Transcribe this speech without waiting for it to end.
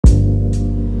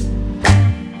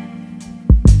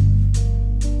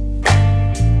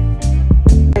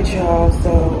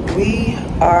So we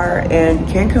are in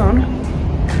Cancun.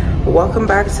 Welcome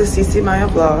back to CC Maya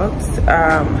Vlogs.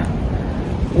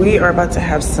 We are about to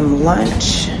have some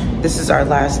lunch. This is our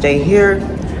last day here.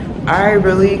 I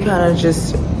really kind of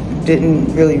just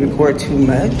didn't really record too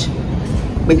much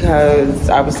because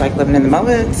I was like living in the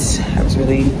moment. I was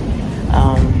really,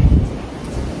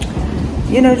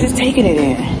 you know, just taking it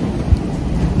in.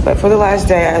 But for the last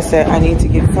day, I said I need to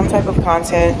get some type of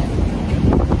content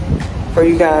for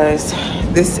you guys.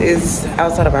 This is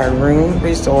outside of our room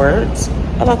resort.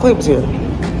 I thought Clay was here.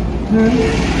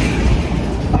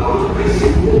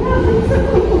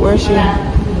 Where is she?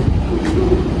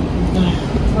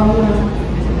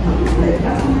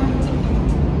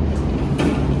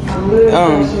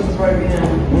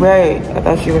 Right, I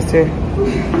thought she was too.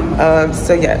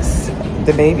 So yes,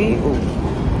 the baby,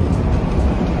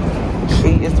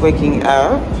 she is waking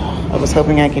up. I was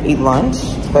hoping I could eat lunch,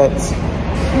 but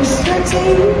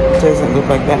doesn't look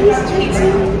like that.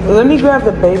 Let me grab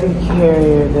the baby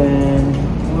carrier then.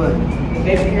 What? The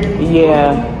baby carrier?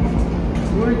 Yeah.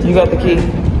 You got the key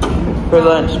for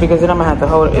lunch because then I'm gonna have to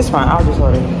hold it. It's fine. I'll just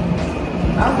hold it.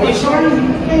 Are you sure you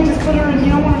can't just put her in?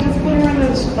 You don't want to just put her in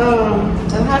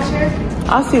the hot chair?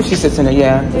 I'll see if she sits in it.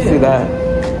 Yeah, let's do that.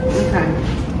 Okay.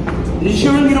 You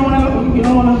sure you don't want to? You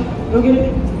don't want to go get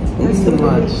it? It's too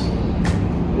much.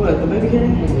 What? The baby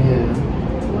carrier? Yeah.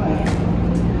 Why?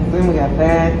 Then we got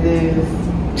BLADYZ.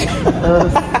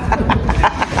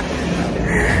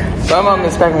 So I'm gonna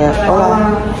expect me.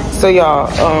 So y'all,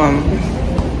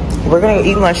 we're gonna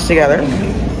eat lunch together.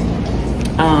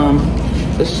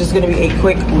 It's just gonna be a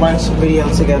quick lunch video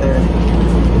together.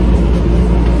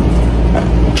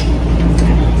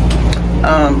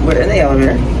 We're in the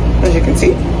elevator, as you can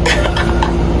see.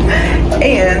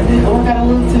 And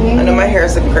I know my hair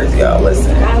is looking crazy, y'all.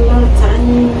 Listen,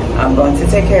 I'm going to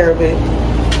take care of it.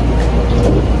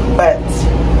 But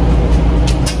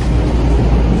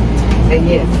and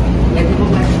yes,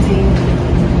 everyone likes tea.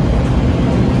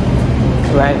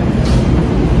 Right.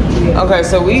 Yeah. Okay,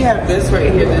 so we have this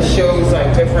right here that shows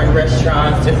like different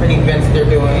restaurants, different events they're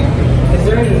doing. Is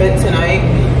there an event tonight?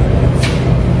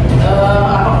 I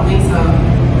don't think so.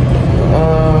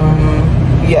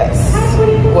 Yes.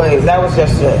 Wait, that was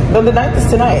yesterday. No, the 9th is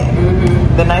tonight.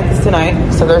 The 9th is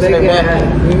tonight. So there's an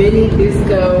event. Mini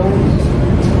disco.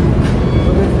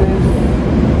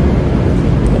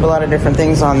 A lot of different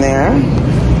things on there.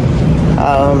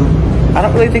 I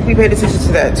don't really think we paid attention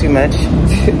to that too much.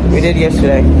 We did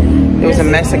yesterday. It was a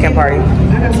Mexican party.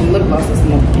 I got some lip glosses in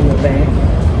the bag.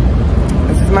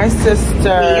 This is my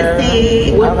sister.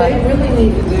 What they really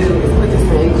need to do is put this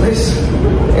in English.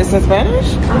 It's in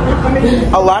Spanish? I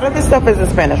mean, a lot of this stuff is in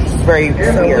Spanish. It's very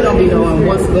weird. We don't be knowing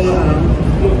what's going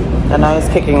on. And I was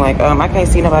kicking like, I can't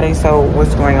see nobody, so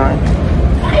what's going on?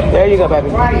 There you go, baby.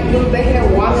 Right, look, they had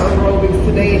water aerobics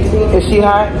today at 12. Is she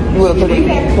hot? You would have put it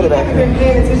back. We haven't been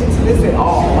paying attention to this at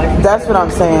all. Like, that's what I'm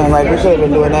saying. Like, we should have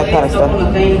been doing that kind of stuff.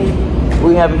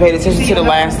 We haven't paid attention to the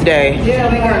last day. Yeah,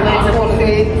 they got legs on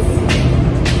legs.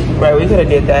 Right, we could have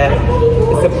did that.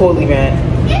 It's a pool event.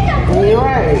 You're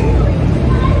right.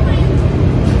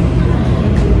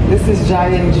 This is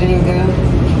Giant Jenga.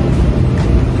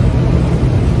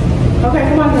 Okay,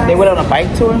 come on, guys. They went on a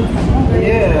bike tour?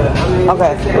 Yeah. I mean,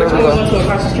 okay, where we go?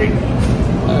 Across the street?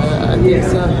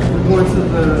 Yes. Going to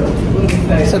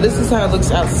the, so this is how it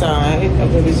looks outside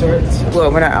of the resort. Well,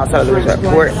 we're not outside of the resort.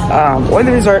 We're in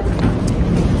the resort.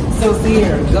 So see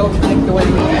here, go take the way.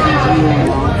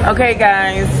 Okay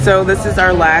guys, so this is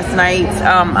our last night.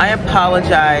 I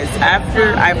apologize.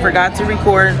 After I forgot to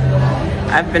record.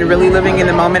 I've been really living in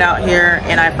the moment out here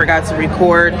and I forgot to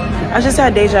record. I just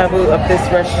had deja vu of this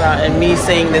restaurant and me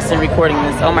saying this and recording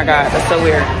this. Oh my God, that's so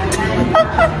weird.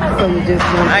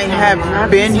 I have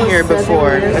been here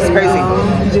before. That's crazy.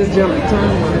 Just jumped the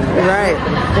timeline. Right.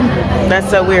 That's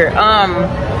so weird.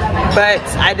 But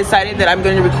I decided that I'm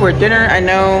going to record dinner. I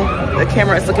know the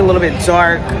camera is looking a little bit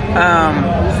dark.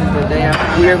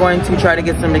 We are going to try to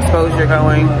get some exposure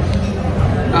going.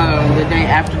 The day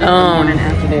after this, the morning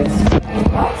after this.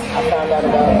 I found out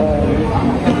about,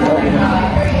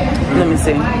 let me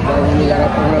see. When we got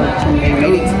up the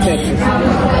road to Texas.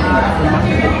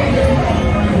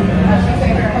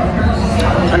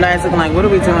 And I was looking like, what are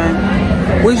we doing?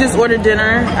 We just ordered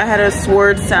dinner. I had a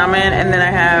sword salmon and then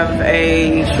I have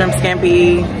a shrimp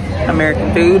scampi,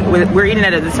 American food. We're eating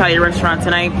at an Italian restaurant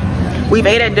tonight. We've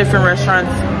ate at different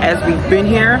restaurants as we've been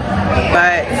here,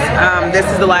 but this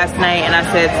is the last night and I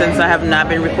said since I have not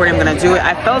been recording, I'm gonna do it.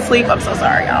 I fell asleep, I'm so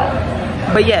sorry y'all.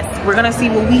 But yes, we're gonna see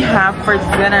what we have for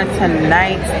dinner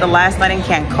tonight. The last night in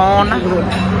Cancun.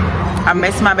 I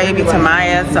miss my baby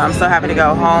Tamaya, so I'm so happy to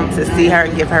go home to see her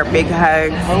and give her big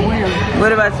hugs.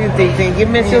 What about you, Titi? You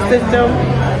miss your sister?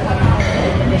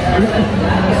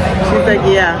 She's like,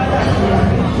 yeah.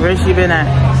 Where's she been at?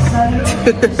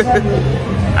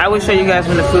 I will show you guys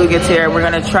when the food gets here. We're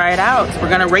gonna try it out. We're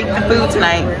gonna rate the food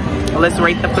tonight. Let's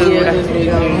rate the food.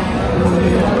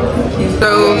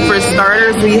 So for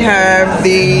starters, we have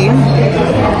the,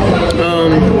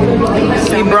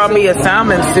 he brought me a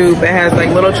salmon soup. It has like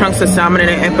little chunks of salmon in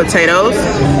it and potatoes.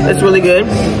 It's really good.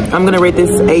 I'm gonna rate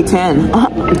this a 10.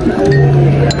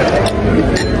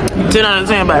 10 out of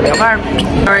 10, baby, okay?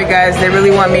 All right, guys, they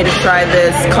really want me to try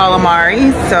this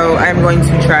calamari, so I'm going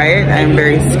to try it. I'm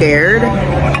very scared.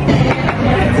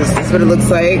 This is what it looks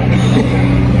like.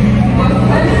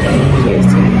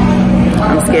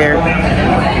 I'm scared.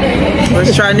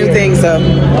 Let's try new things, though.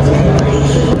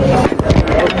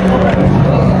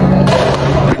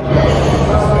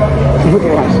 Look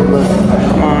at how she looks.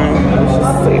 Come on, let's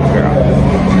just sleep, girl.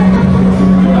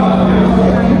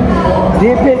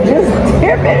 Dip it, just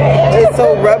dip it. It's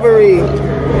so rubbery.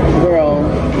 Girl.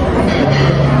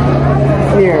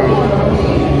 Here.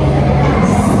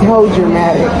 So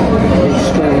dramatic.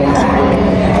 Extreme.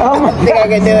 Oh my God. I think I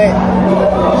can do it.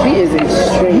 She is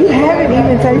extreme. You haven't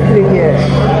even tasted it yet.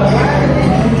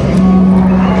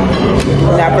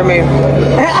 Not for me.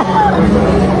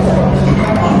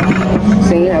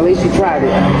 See, at least you tried it.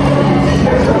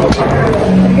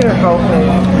 Look at her whole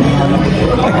face.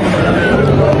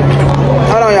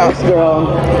 Hold on, y'all. Girl.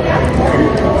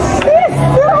 She's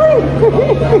silly.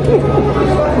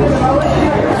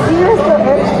 You're so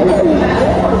extra.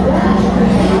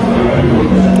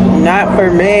 Not for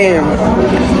me.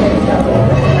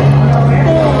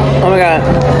 Oh my God.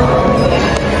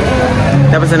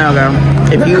 That was a no-go.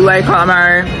 If you like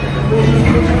calamari,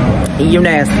 you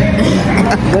nasty.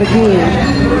 What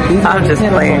again? I'm just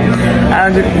playing.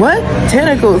 What?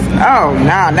 Tentacles? Oh,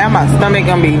 nah. Now my stomach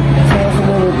gonna be.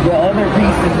 The other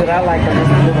pieces that I like are just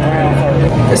moving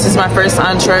around. This is my first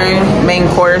entree, main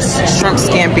course, shrimp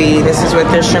scampi. This is what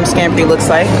their shrimp scampi looks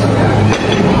like.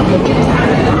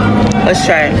 Let's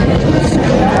try it.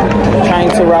 I'm trying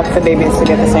to rock the baby and sit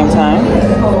at the same time.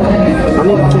 I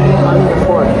need a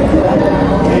fork.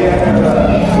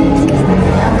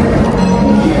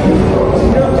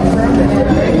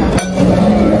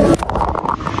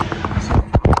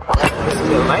 This is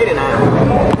a light in it.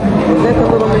 Is that the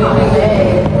little man?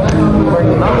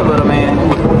 Working on the little man.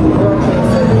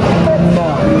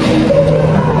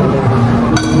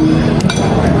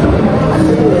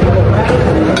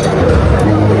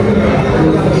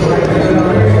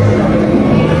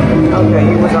 Okay,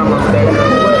 he was almost there.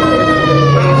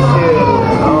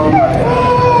 Oh my God.